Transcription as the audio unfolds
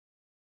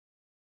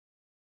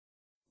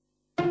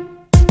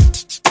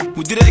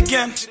We did it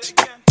again.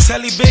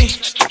 Telly B,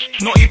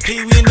 Naughty P,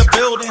 we in the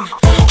building.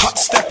 Hot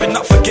stepping,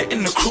 not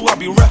forgetting the crew I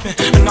be repping.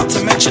 And not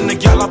to mention the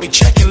gal I be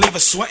checking, leave her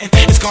sweating.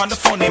 It's kinda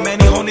funny,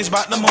 many honeys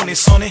back the money,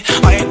 sonny.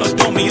 I ain't no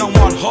dummy, I'm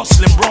one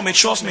hustling, bro, me,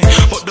 trust me.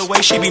 But the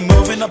way she be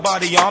moving her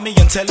body on me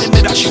and telling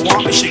me that she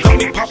want me, she got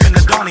me popping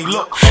the Donny.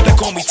 Look, they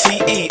call me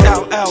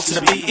T-E-L-L to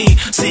the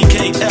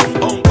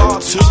B-E-C-K-F-O-R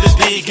to the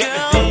D.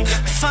 Get the D.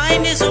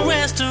 Find is a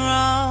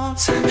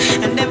restaurant,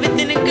 and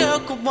everything a girl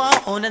could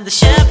want. And the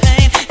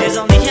champagne is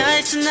on the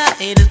ice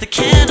tonight as the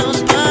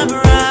candles burn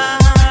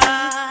bright.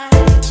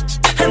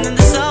 And then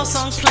the soul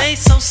song plays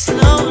so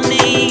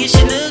slowly,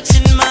 she looks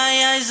in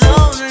my eyes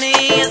only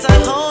as I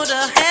hold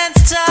her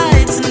hands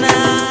tight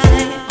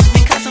tonight.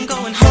 Because I'm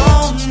going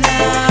home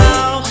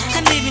now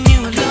and leaving you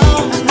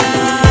alone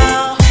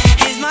now.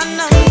 Here's my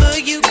number,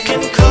 you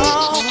can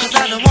call, cause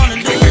I don't wanna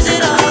lose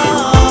it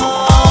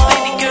all.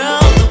 Baby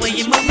girl, the way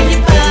you're moving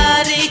your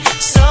body,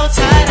 so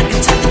tight, I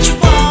can tell that you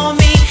want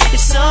me.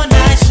 It's so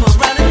nice when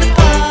we're out at the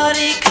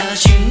party,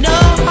 cause you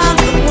know I'm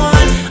the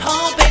one.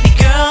 Oh baby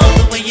girl,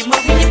 the way you're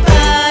moving your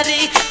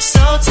body,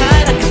 so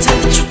tight, I can tell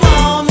that you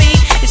want me.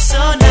 It's so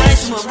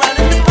nice when we're out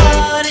at the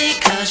party,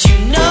 cause you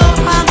know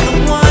I'm the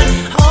one.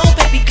 Oh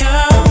baby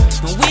girl,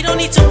 we don't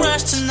need to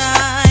rush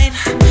tonight.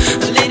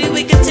 Lady,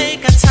 we can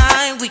take our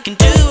time, we can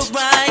do it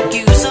right.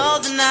 Use all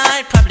the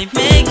night, probably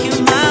make you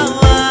my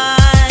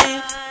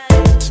wife.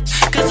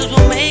 Cause as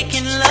we're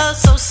making love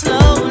so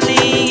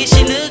slowly,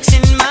 she looks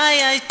in my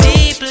eyes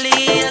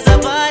deeply as our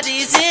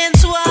bodies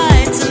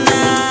entwine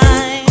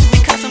tonight.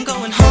 Because I'm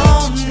going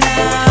home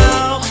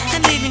now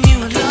and leaving you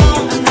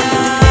alone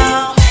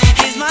now.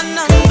 Here's my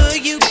number,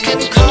 you can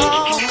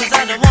call, cause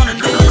I don't wanna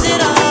lose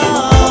it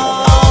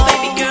all. Oh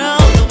baby girl,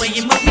 the way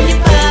you're moving your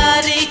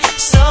body,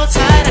 so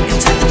tight, I can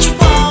tell that you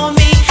want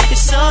me.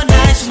 It's so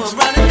nice when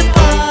we're out at the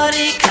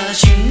party,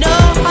 cause you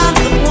know I'm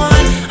the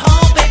one.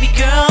 Oh baby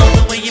girl,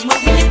 the way you're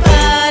moving your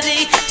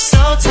body, so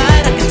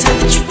tight, I can tell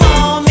that you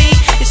want me.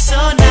 It's so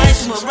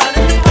nice when we're out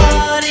at the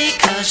party,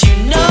 cause you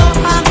know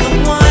I'm the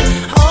one.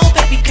 Oh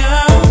baby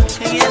girl,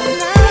 yeah,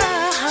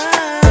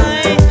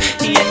 I,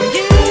 yeah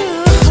you,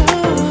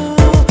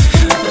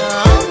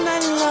 all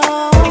night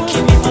long, and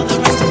keep me for the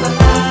rest of my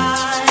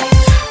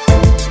life.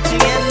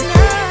 Yeah,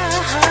 I,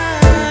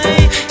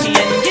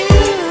 yeah you,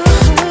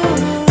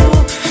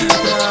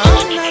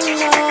 all night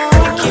long,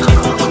 and keep me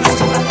for the rest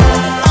of my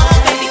life. Oh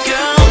baby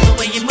girl, the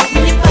way you're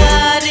moving your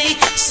body,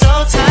 so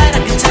tight, I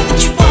can tell that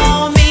you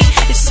want me.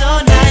 It's so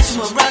nice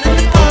when we're out at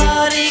the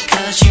party,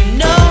 cause you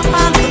know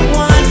I'm the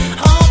one.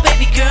 Oh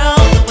baby girl,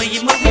 the way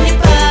you're moving your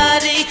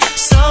body,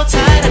 so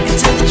tight, I can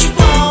tell that you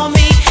want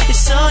me. It's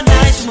so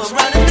nice when we're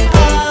out at the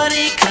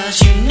party,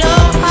 cause you know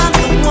I'm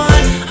the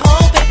one.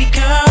 Oh baby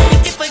girl,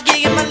 if I give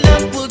you my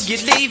love, will you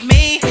leave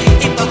me?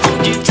 If I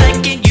hold you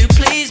tight, can you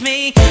please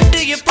me? Do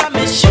you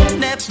promise you'll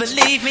never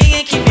leave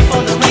me and keep me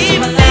for the rest of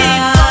my life?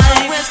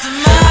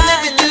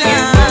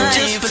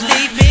 Just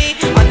believe me,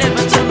 I'll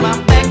never turn my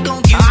back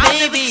on you,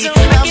 baby.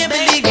 I can't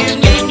believe you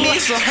made me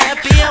so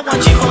happy, I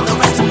want you for the